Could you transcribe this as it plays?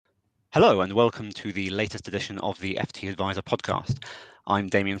Hello and welcome to the latest edition of the FT Advisor podcast. I'm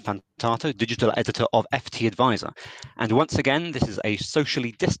Damien Fantato, digital editor of FT Advisor. And once again, this is a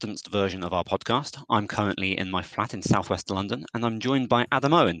socially distanced version of our podcast. I'm currently in my flat in southwest London, and I'm joined by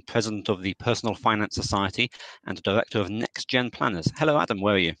Adam Owen, president of the Personal Finance Society and director of Next Gen Planners. Hello, Adam,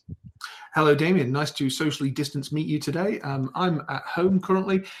 where are you? Hello, Damien. Nice to socially distance meet you today. I'm at home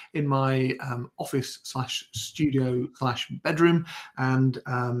currently in my office/studio/bedroom, and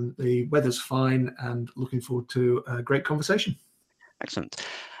the weather's fine and looking forward to a great conversation. Excellent.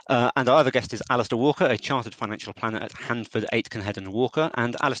 And our other guest is Alistair Walker, a chartered financial planner at Handford, Aitkenhead and Walker.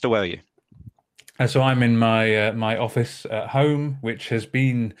 And Alistair, where are you? So I'm in my office at home, which has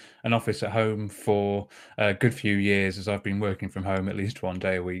been an office at home for a good few years, as I've been working from home at least one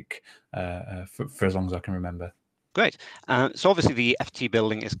day a week for as long as I can remember. Great. So obviously the FT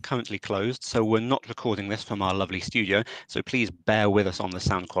building is currently closed, so we're not recording this from our lovely studio. So please bear with us on the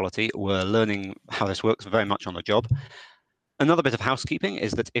sound quality. We're learning how this works very much on the job. Another bit of housekeeping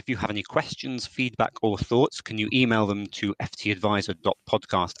is that if you have any questions, feedback or thoughts, can you email them to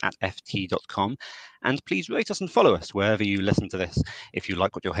ftadvisor.podcast@ft.com, and please rate us and follow us wherever you listen to this if you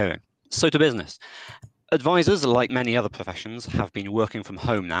like what you're hearing. So to business. Advisors, like many other professions, have been working from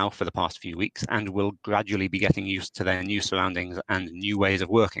home now for the past few weeks and will gradually be getting used to their new surroundings and new ways of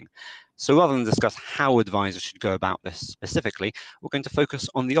working. So rather than discuss how advisors should go about this specifically, we're going to focus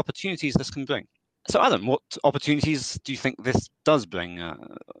on the opportunities this can bring. So Adam, what opportunities do you think this does bring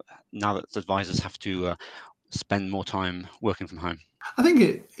now that advisors have to spend more time working from home? I think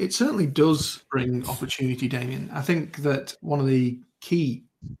it certainly does bring opportunity, Damien. I think that one of the key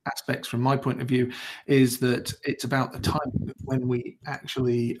aspects from my point of view is that it's about the time when we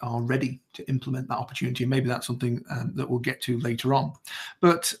actually are ready to implement that opportunity. And maybe that's something that we'll get to later on.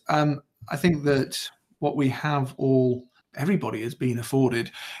 But I think that what we have everybody has been afforded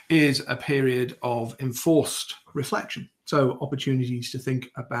is a period of enforced reflection. So opportunities to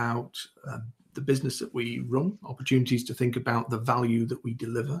think about the business that we run, opportunities to think about the value that we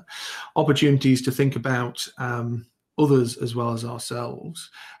deliver, opportunities to think about others as well as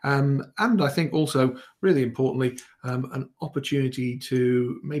ourselves. And I think also, really importantly, an opportunity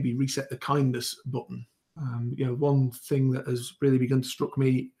to maybe reset the kindness button. One thing that has really begun to strike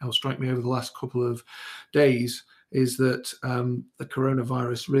me over the last couple of days is that the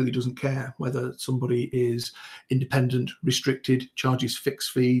coronavirus really doesn't care whether somebody is independent, restricted, charges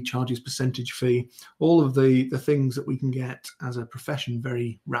fixed fee, charges percentage fee, all of the things that we can get as a profession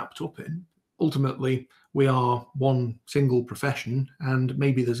very wrapped up in. Ultimately, we are one single profession, and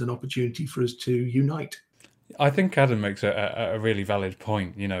maybe there's an opportunity for us to unite. I think Adam makes a really valid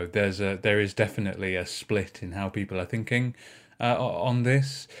point. You know, there is definitely a split in how people are thinking on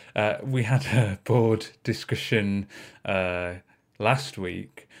this. We had a board discussion last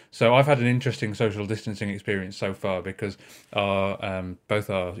week. So I've had an interesting social distancing experience so far because both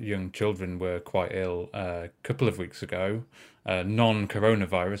our young children were quite ill a couple of weeks ago.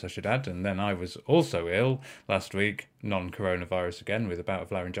 Non-coronavirus, I should add, and then I was also ill last week, non-coronavirus again, with a bout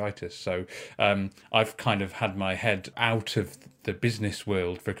of laryngitis. So I've kind of had my head out of the business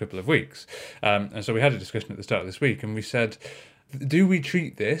world for a couple of weeks. And so we had a discussion at the start of this week, and we said, do we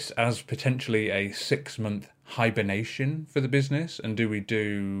treat this as potentially a 6-month hibernation for the business, and do we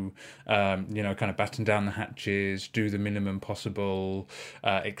do kind of batten down the hatches, do the minimum possible,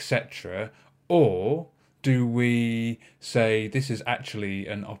 etc., or do we say this is actually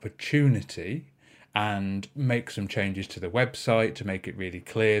an opportunity and make some changes to the website to make it really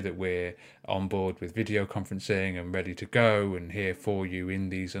clear that we're on board with video conferencing and ready to go and here for you in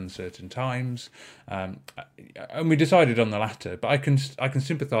these uncertain times? And we decided on the latter, but I can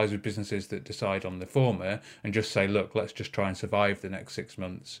sympathise with businesses that decide on the former and just say, look, let's just try and survive the next 6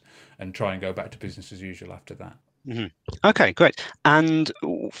 months and try and go back to business as usual after that. Mm-hmm. Okay, great. And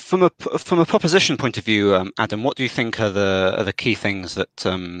from a proposition point of view, Adam, what do you think are the key things that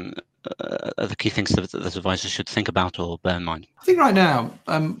that advisors should think about or bear in mind? I think right now,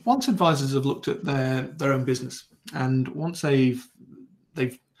 once advisors have looked at their own business, and once they've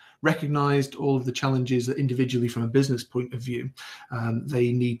recognised all of the challenges that individually from a business point of view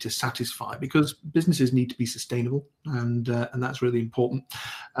they need to satisfy, because businesses need to be sustainable, and that's really important.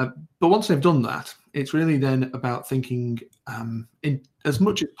 But once they've done that, it's really then about thinking in as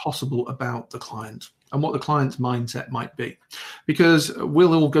much as possible about the client and what the client's mindset might be, because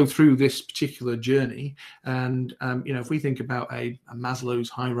we'll all go through this particular journey. And if we think about a Maslow's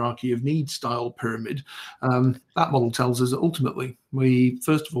hierarchy of needs style pyramid, that model tells us that ultimately we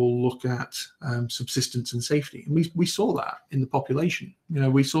first of all look at subsistence and safety, and we saw that in the population.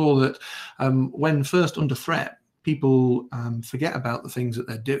 We saw that when first under threat, people forget about the things that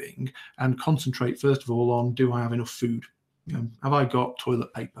they're doing and concentrate first of all on, do I have enough food? Have I got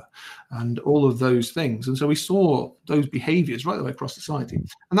toilet paper, and all of those things? And so we saw those behaviors right the way across society.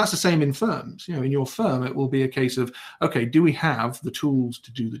 And that's the same in firms. In your firm, it will be a case of, okay, do we have the tools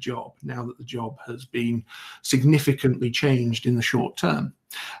to do the job now that the job has been significantly changed in the short term?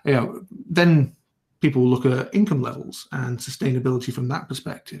 Then people will look at income levels and sustainability from that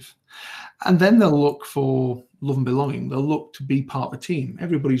perspective. And then they'll look for love and belonging. They'll look to be part of a team.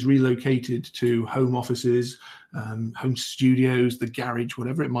 Everybody's relocated to home offices, home studios, the garage,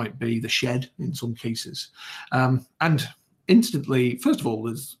 whatever it might be, the shed in some cases. And instantly, first of all,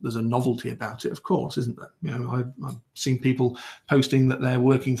 there's a novelty about it, of course, isn't there? I've seen people posting that they're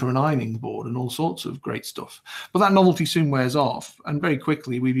working from an ironing board and all sorts of great stuff. But that novelty soon wears off, and very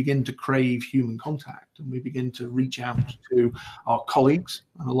quickly we begin to crave human contact, and we begin to reach out to our colleagues,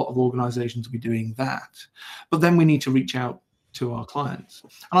 and a lot of organizations will be doing that. But then we need to reach out to our clients.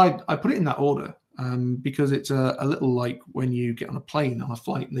 And I put it in that order because it's a little like when you get on a plane, on a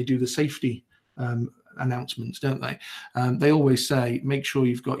flight, and they do the safety announcements, don't they? They always say, make sure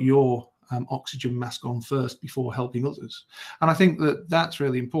you've got your oxygen mask on first before helping others. And I think that that's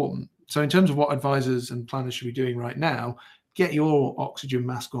really important. So in terms of what advisors and planners should be doing right now, get your oxygen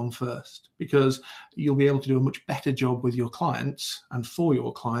mask on first, because you'll be able to do a much better job with your clients and for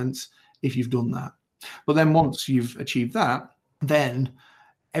your clients if you've done that. But then once you've achieved that, then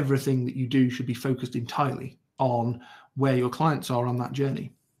everything that you do should be focused entirely on where your clients are on that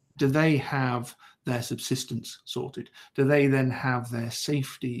journey. Do they have their subsistence sorted? Do they then have their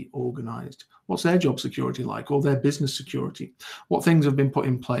safety organized? What's their job security like, or their business security? What things have been put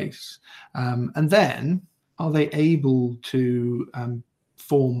in place? And then are they able to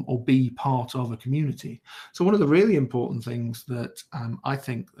form or be part of a community? So one of the really important things that I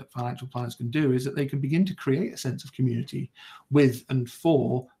think that financial planners can do is that they can begin to create a sense of community with and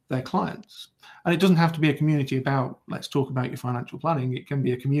for their clients. And it doesn't have to be a community about, let's talk about your financial planning. It can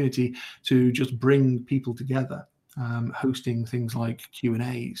be a community to just bring people together, hosting things like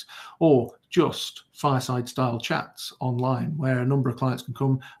Q&As, or just fireside style chats online where a number of clients can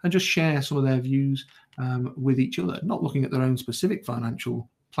come and just share some of their views with each other, not looking at their own specific financial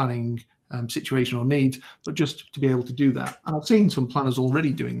planning situation or needs, but just to be able to do that. And I've seen some planners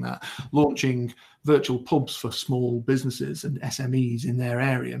already doing that, launching virtual pubs for small businesses and SMEs in their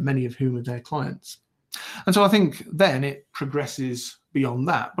area, many of whom are their clients. And so I think then it progresses beyond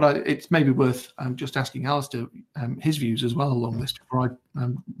that. But it's maybe worth just asking Alistair his views as well along this before I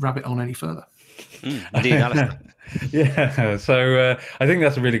rabbit on any further. Indeed, Alistair. Yeah, so I think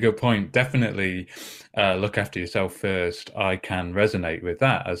that's a really good point. Definitely look after yourself first. I can resonate with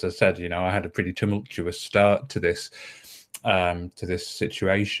that. As I said, I had a pretty tumultuous start to this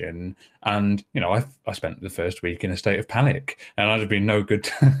situation, and I spent the first week in a state of panic, and I'd have been no good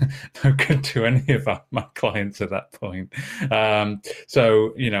to any of my clients at that point.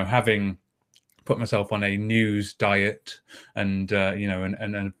 So having put myself on a news diet and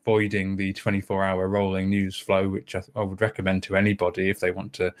avoiding the 24-hour rolling news flow, which I would recommend to anybody if they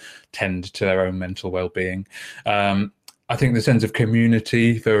want to tend to their own mental well-being. I think the sense of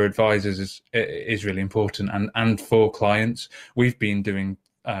community for advisors is really important, and for clients. We've been doing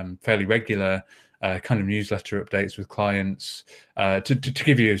fairly regular kind of newsletter updates with clients. To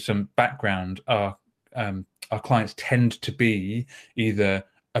give you some background, our clients tend to be either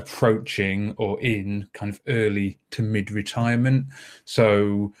approaching or in kind of early to mid-retirement.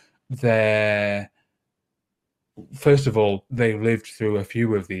 So first of all, they lived through a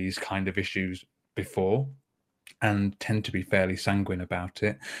few of these kind of issues before and tend to be fairly sanguine about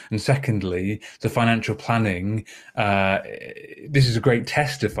it. And secondly, the financial planning, this is a great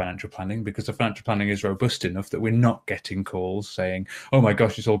test of financial planning, because the financial planning is robust enough that we're not getting calls saying, oh my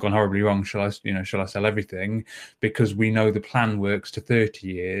gosh, it's all gone horribly wrong, shall I sell everything? Because we know the plan works to 30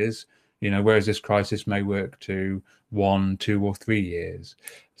 years, whereas this crisis may work to 1, 2 or 3 years.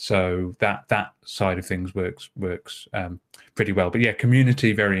 So that side of things works pretty well. But yeah,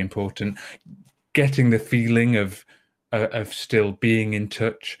 community, very important. Getting the feeling of still being in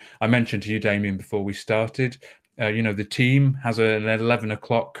touch. I mentioned to you, Damien, before we started, the team has an 11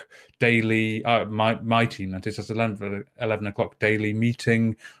 o'clock daily, my team, that is, has 11 o'clock daily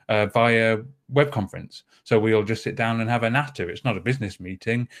meeting via web conference. So we all just sit down and have a natter. It's not a business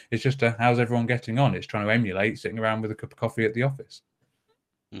meeting. It's just how's everyone getting on? It's trying to emulate sitting around with a cup of coffee at the office.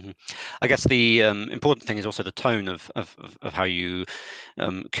 Mm-hmm. I guess the important thing is also the tone of how you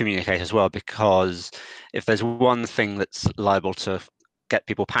communicate as well, because if there's one thing that's liable to get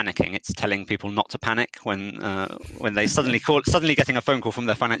people panicking, it's telling people not to panic when they suddenly getting a phone call from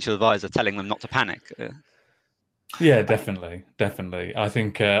their financial advisor telling them not to panic. Yeah, definitely, definitely. I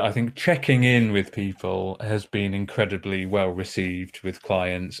think checking in with people has been incredibly well received with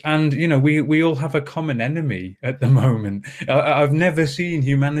clients, and we all have a common enemy at the moment. I've never seen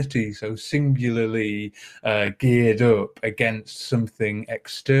humanity so singularly geared up against something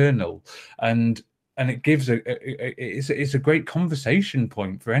external, and it gives it's a great conversation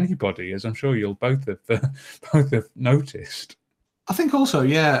point for anybody, as I'm sure you'll both have both have noticed. I think also,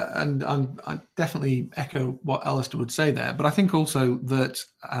 yeah, and I definitely echo what Alistair would say there. But I think also that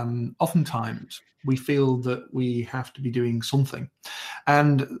oftentimes we feel that we have to be doing something,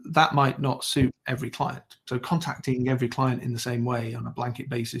 and that might not suit every client. So contacting every client in the same way on a blanket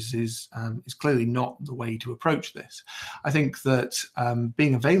basis is clearly not the way to approach this. I think that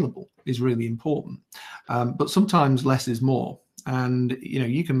being available is really important, but sometimes less is more. And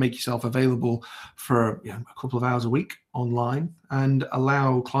you can make yourself available for a couple of hours a week online and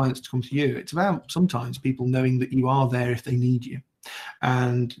allow clients to come to you. It's about sometimes people knowing that you are there if they need you,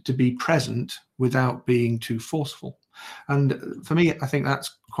 and to be present without being too forceful. And for me, I think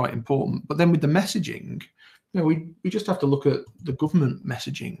that's quite important. But then with the messaging, we just have to look at the government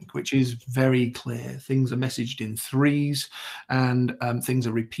messaging, which is very clear. Things are messaged in threes, and things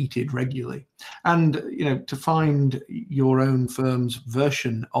are repeated regularly. And to find your own firm's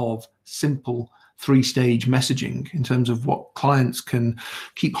version of simple three-stage messaging in terms of what clients can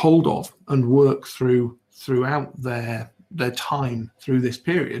keep hold of and work throughout their time through this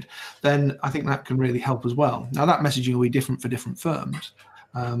period, then I think that can really help as well. Now, that messaging will be different for different firms,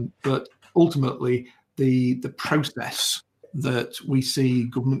 but ultimately the process that we see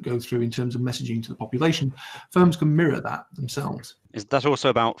government go through in terms of messaging to the population, firms can mirror that themselves. Is that also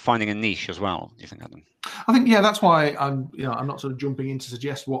about finding a niche as well, do you think, Adam? I think, yeah, that's why I'm not sort of jumping in to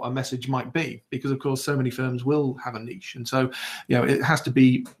suggest what a message might be, because of course so many firms will have a niche, and so it has to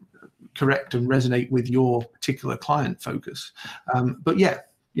be correct and resonate with your particular client focus. But yeah,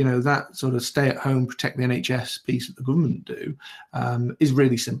 that sort of stay at home, protect the NHS piece that the government do is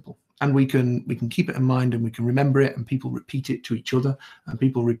really simple. And we can keep it in mind, and we can remember it, and people repeat it to each other, and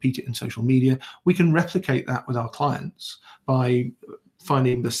people repeat it in social media. We can replicate that with our clients by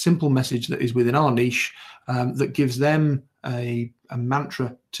finding the simple message that is within our niche that gives them a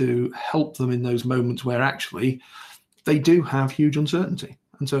mantra to help them in those moments where actually they do have huge uncertainty.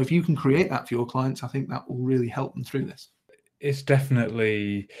 And so if you can create that for your clients, I think that will really help them through this. It's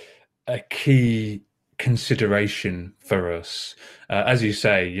definitely a key consideration for us. As you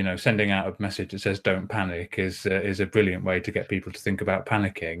say, sending out a message that says "Don't panic" is a brilliant way to get people to think about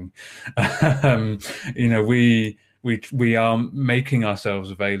panicking. We are making ourselves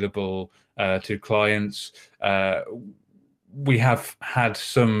available to clients. We have had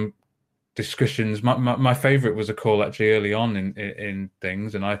some discussions. My favorite was a call actually early on in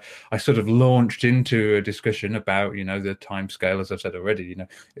things, and I sort of launched into a discussion about the time scale. As I've said already,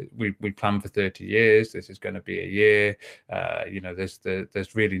 we plan for 30 years. This is going to be a year.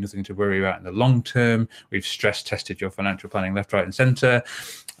 There's really nothing to worry about in the long term. We've stress tested your financial planning left, right, and centre.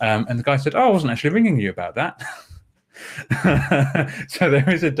 And the guy said, "Oh, I wasn't actually ringing you about that." So there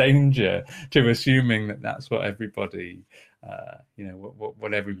is a danger to assuming that that's what everybody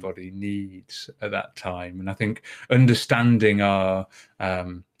what everybody needs at that time. And I think understanding our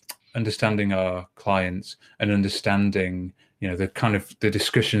clients and understanding the kind of the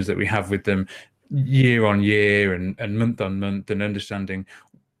discussions that we have with them year on year and month on month, and understanding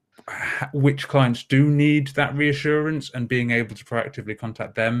which clients do need that reassurance and being able to proactively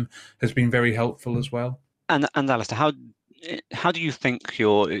contact them has been very helpful as well. And Alistair, how do you think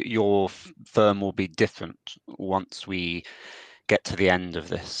your firm will be different once we get to the end of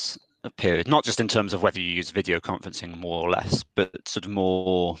this period? Not just in terms of whether you use video conferencing more or less, but sort of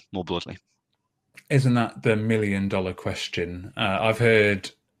more broadly. Isn't that the $1 million question? I've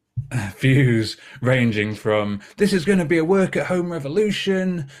heard views ranging from "this is going to be a work at home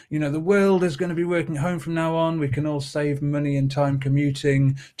revolution, the world is going to be working at home from now on, we can all save money and time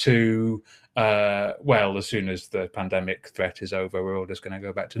commuting," to well, as soon as the pandemic threat is over, we're all just going to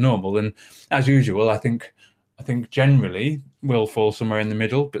go back to normal. And as usual, I think generally we'll fall somewhere in the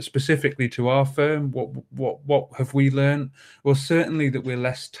middle. But specifically to our firm, what have we learned? Well, certainly that we're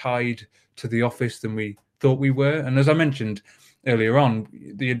less tied to the office than we thought we were. And as I mentioned earlier on,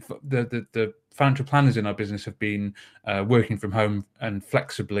 the financial planners in our business have been working from home and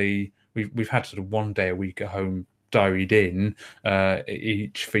flexibly. We've had sort of 1 day a week at home diaried in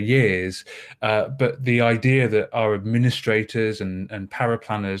each for years. But the idea that our administrators and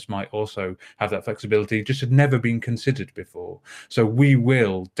paraplanners might also have that flexibility just had never been considered before. So we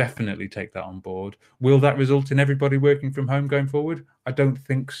will definitely take that on board. Will that result in everybody working from home going forward? I don't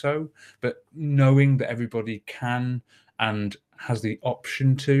think so. But knowing that everybody can and has the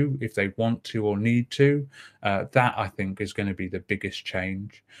option to, if they want to or need to, that I think is going to be the biggest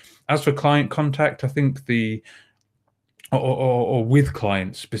change. As for client contact, I think or with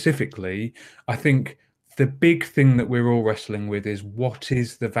clients specifically, I think the big thing that we're all wrestling with is what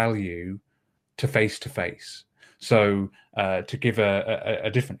is the value to face-to-face. So to give a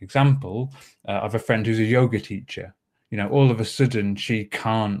different example, I have a friend who's a yoga teacher. All of a sudden she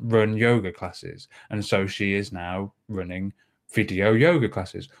can't run yoga classes, and so she is now running video yoga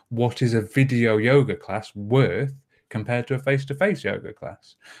classes. What is a video yoga class worth compared to a face-to-face yoga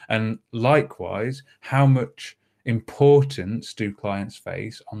class? And likewise, how much importance do clients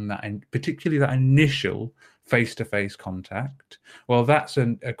face on that, and particularly that initial face-to-face contact? Well, that's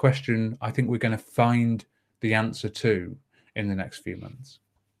a question I think we're going to find the answer to in the next few months.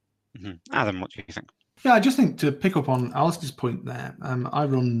 Adam, what do you think? Yeah, I just think, to pick up on Alistair's point there, I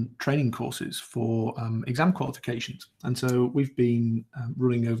run training courses for exam qualifications. And so we've been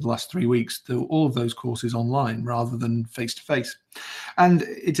running over the last 3 weeks all of those courses online rather than face-to-face. And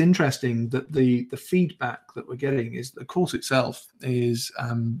it's interesting that the feedback that we're getting is the course itself is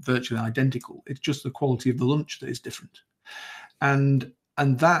virtually identical. It's just the quality of the lunch that is different. And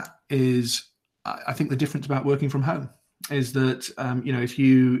that is, I think, the difference about working from home. Is that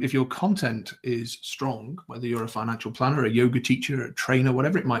if your content is strong, whether you're a financial planner, a yoga teacher, a trainer,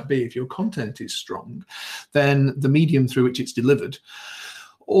 whatever it might be, if your content is strong, then the medium through which it's delivered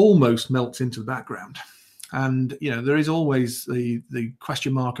almost melts into the background. And there is always the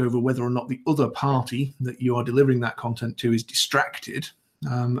question mark over whether or not the other party that you are delivering that content to is distracted.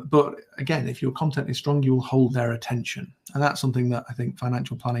 But again, if your content is strong, you will hold their attention. And that's something that I think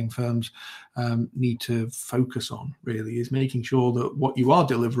financial planning firms need to focus on, really, is making sure that what you are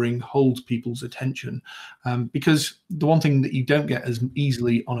delivering holds people's attention. Because the one thing that you don't get as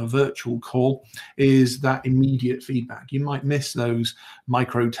easily on a virtual call is that immediate feedback. You might miss those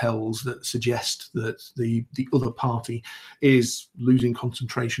micro tells that suggest that the other party is losing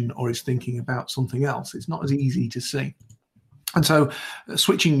concentration or is thinking about something else. It's not as easy to see. And so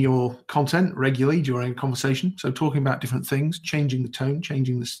switching your content regularly during a conversation, so talking about different things, changing the tone,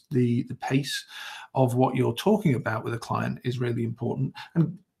 changing the pace of what you're talking about with a client is really important,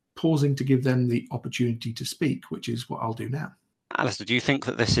 and pausing to give them the opportunity to speak, which is what I'll do now. Alistair, do you think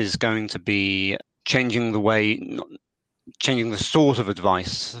that this is going to be changing the sort of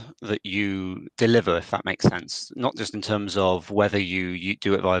advice that you deliver, if that makes sense? Not just in terms of whether you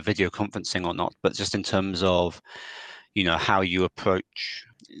do it via video conferencing or not, but just in terms of how you approach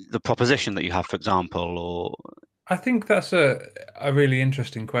the proposition that you have, for example? Or I think that's a really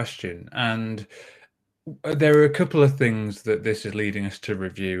interesting question, and there are a couple of things that this is leading us to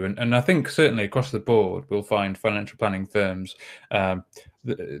review, and I think certainly across the board we'll find financial planning firms,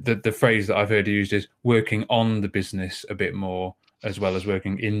 the phrase that I've heard used is working on the business a bit more as well as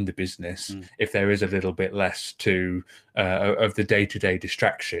working in the business. If there is a little bit less of the day-to-day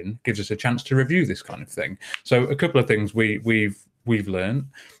distraction, gives us a chance to review this kind of thing. So a couple of things we've learned,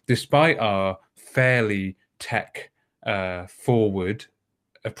 despite our fairly tech forward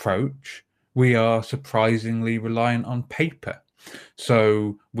approach, we are surprisingly reliant on paper.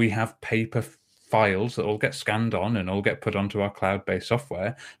 So we have paper files that all get scanned on and all get put onto our cloud-based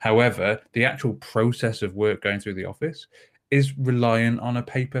software. However, the actual process of work going through the office is reliant on a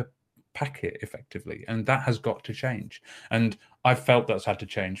paper packet, effectively, and that has got to change. And I've felt that's had to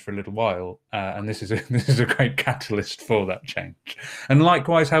change for a little while, and this is a great catalyst for that change. And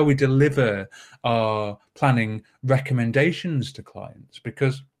likewise, how we deliver our planning recommendations to clients,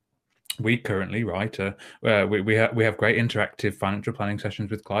 because we currently we have great interactive financial planning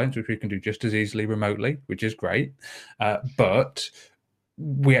sessions with clients, which we can do just as easily remotely, which is great, but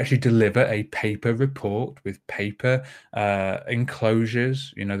we actually deliver a paper report with paper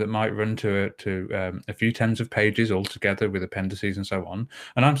enclosures, that might run to a few tens of pages altogether with appendices and so on.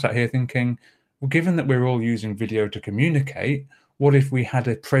 And I'm sat here thinking, well, given that we're all using video to communicate, what if we had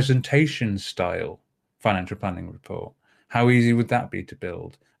a presentation style financial planning report? How easy would that be to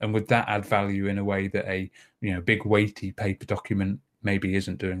build? And would that add value in a way that a big weighty paper document maybe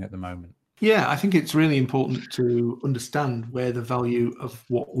isn't doing at the moment? Yeah, I think it's really important to understand where the value of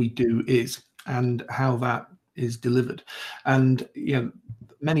what we do is and how that is delivered. And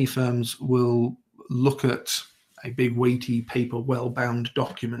many firms will look at big weighty paper well-bound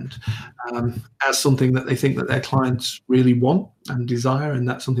document as something that they think that their clients really want and desire, and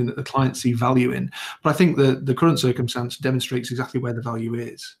that's something that the clients see value in. But I think that the current circumstance demonstrates exactly where the value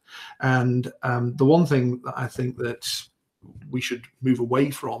is. And the one thing that I think that we should move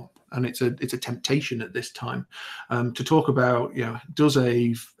away from, and it's a temptation at this time, to talk about, does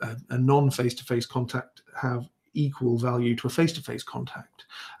a non-face-to-face contact have equal value to a face-to-face contact,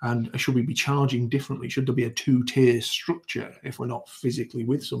 and should we be charging differently? Should there be a two-tier structure if we're not physically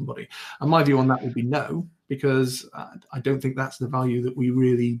with somebody? And my view on that would be no, because I don't think that's the value that we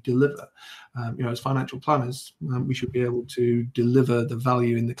really deliver. As financial planners, we should be able to deliver the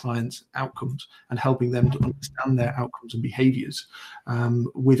value in the client's outcomes and helping them to understand their outcomes and behaviors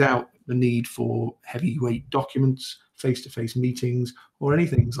without the need for heavyweight documents, face-to-face meetings, or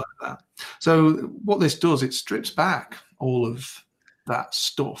anything like that. So what this does, it strips back all of that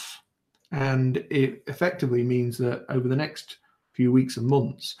stuff, and it effectively means that over the next few weeks and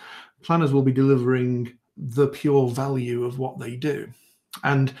months, planners will be delivering the pure value of what they do.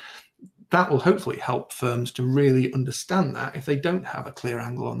 And that will hopefully help firms to really understand that if they don't have a clear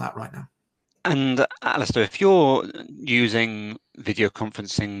angle on that right now. And Alistair, if you're using video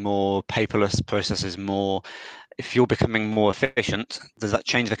conferencing more, paperless processes more, if you're becoming more efficient, does that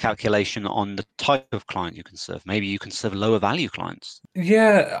change the calculation on the type of client you can serve? Maybe you can serve lower value clients.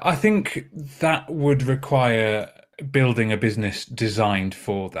 Yeah, I think that would require building a business designed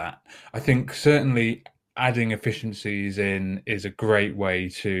for that. I think certainly adding efficiencies in is a great way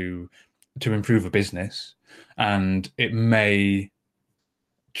to improve a business, and it may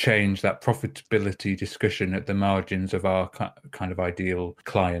change that profitability discussion at the margins of our kind of ideal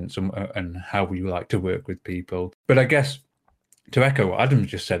clients and how we like to work with people. But I guess to echo what Adam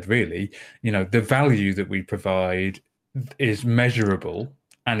just said, really, the value that we provide is measurable,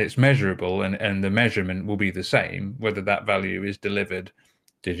 and it's measurable, and the measurement will be the same, whether that value is delivered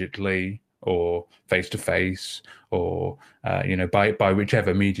digitally or face-to-face or, by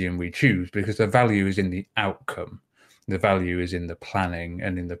whichever medium we choose, because the value is in the outcome. The value is in the planning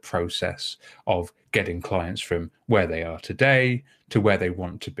and in the process of getting clients from where they are today to where they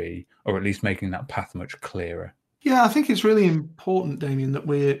want to be, or at least making that path much clearer. Yeah, I think it's really important, Damien, that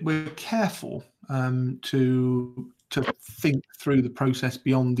we're careful to think through the process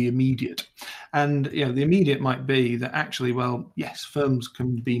beyond the immediate. And the immediate might be that actually, well, yes, firms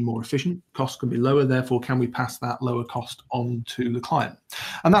can be more efficient, costs can be lower, therefore can we pass that lower cost on to the client?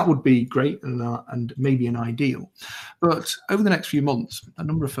 And that would be great and maybe an ideal. But over the next few months, a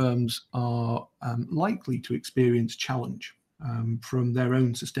number of firms are likely to experience challenge from their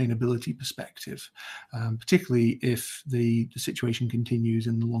own sustainability perspective, particularly if the situation continues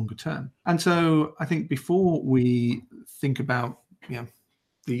in the longer term. And so I think before we think about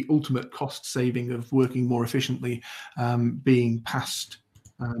the ultimate cost saving of working more efficiently being passed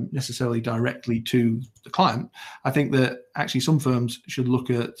necessarily directly to the client, I think that actually some firms should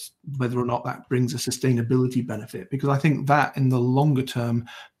look at whether or not that brings a sustainability benefit, because I think that in the longer term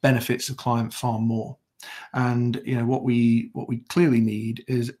benefits the client far more. And what we clearly need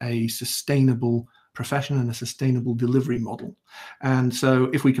is a sustainable profession and a sustainable delivery model. And so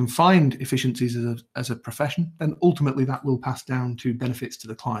if we can find efficiencies as a profession, then ultimately that will pass down to benefits to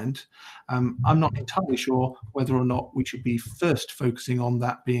the client. I'm not entirely sure whether or not we should be first focusing on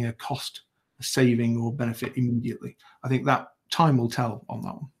that being a cost saving or benefit immediately. I think that time will tell on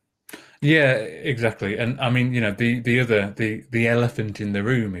that one. Yeah, exactly. And I mean, the elephant in the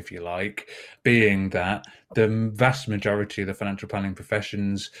room, if you like, being that the vast majority of the financial planning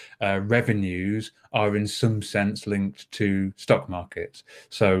profession's revenues are in some sense linked to stock markets.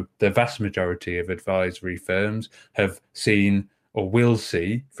 So the vast majority of advisory firms have seen or will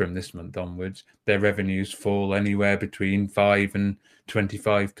see from this month onwards their revenues fall anywhere between 5 and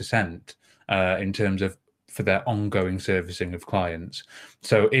 25% in terms of for their ongoing servicing of clients.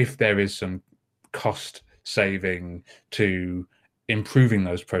 So if there is some cost saving to improving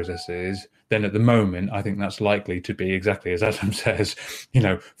those processes, then at the moment, I think that's likely to be exactly as Adam says,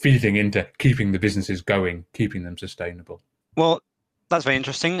 feeding into keeping the businesses going, keeping them sustainable. Well, that's very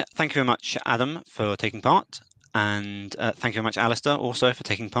interesting. Thank you very much, Adam, for taking part. And thank you very much, Alistair, also for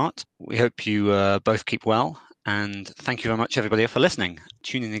taking part. We hope you both keep well. And thank you very much, everybody, for listening.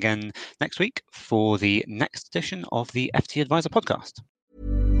 Tune in again next week for the next edition of the FT Advisor podcast.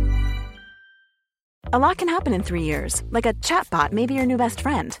 A lot can happen in 3 years, like a chatbot may be your new best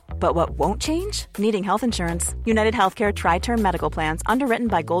friend. But what won't change? Needing health insurance. United Healthcare Tri-Term Medical Plans, underwritten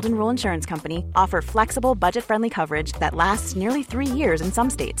by Golden Rule Insurance Company, offer flexible, budget-friendly coverage that lasts nearly 3 years in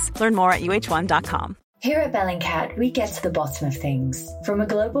some states. Learn more at uh1.com. Here at Bellingcat, we get to the bottom of things. From a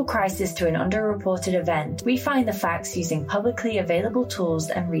global crisis to an underreported event, we find the facts using publicly available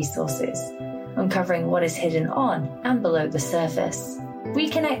tools and resources, uncovering what is hidden on and below the surface. We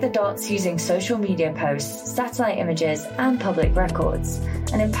connect the dots using social media posts, satellite images, and public records,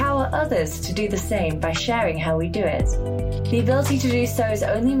 and empower others to do the same by sharing how we do it. The ability to do so is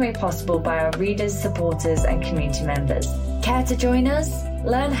only made possible by our readers, supporters, and community members. Care to join us?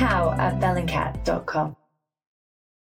 Learn how at bellingcat.com.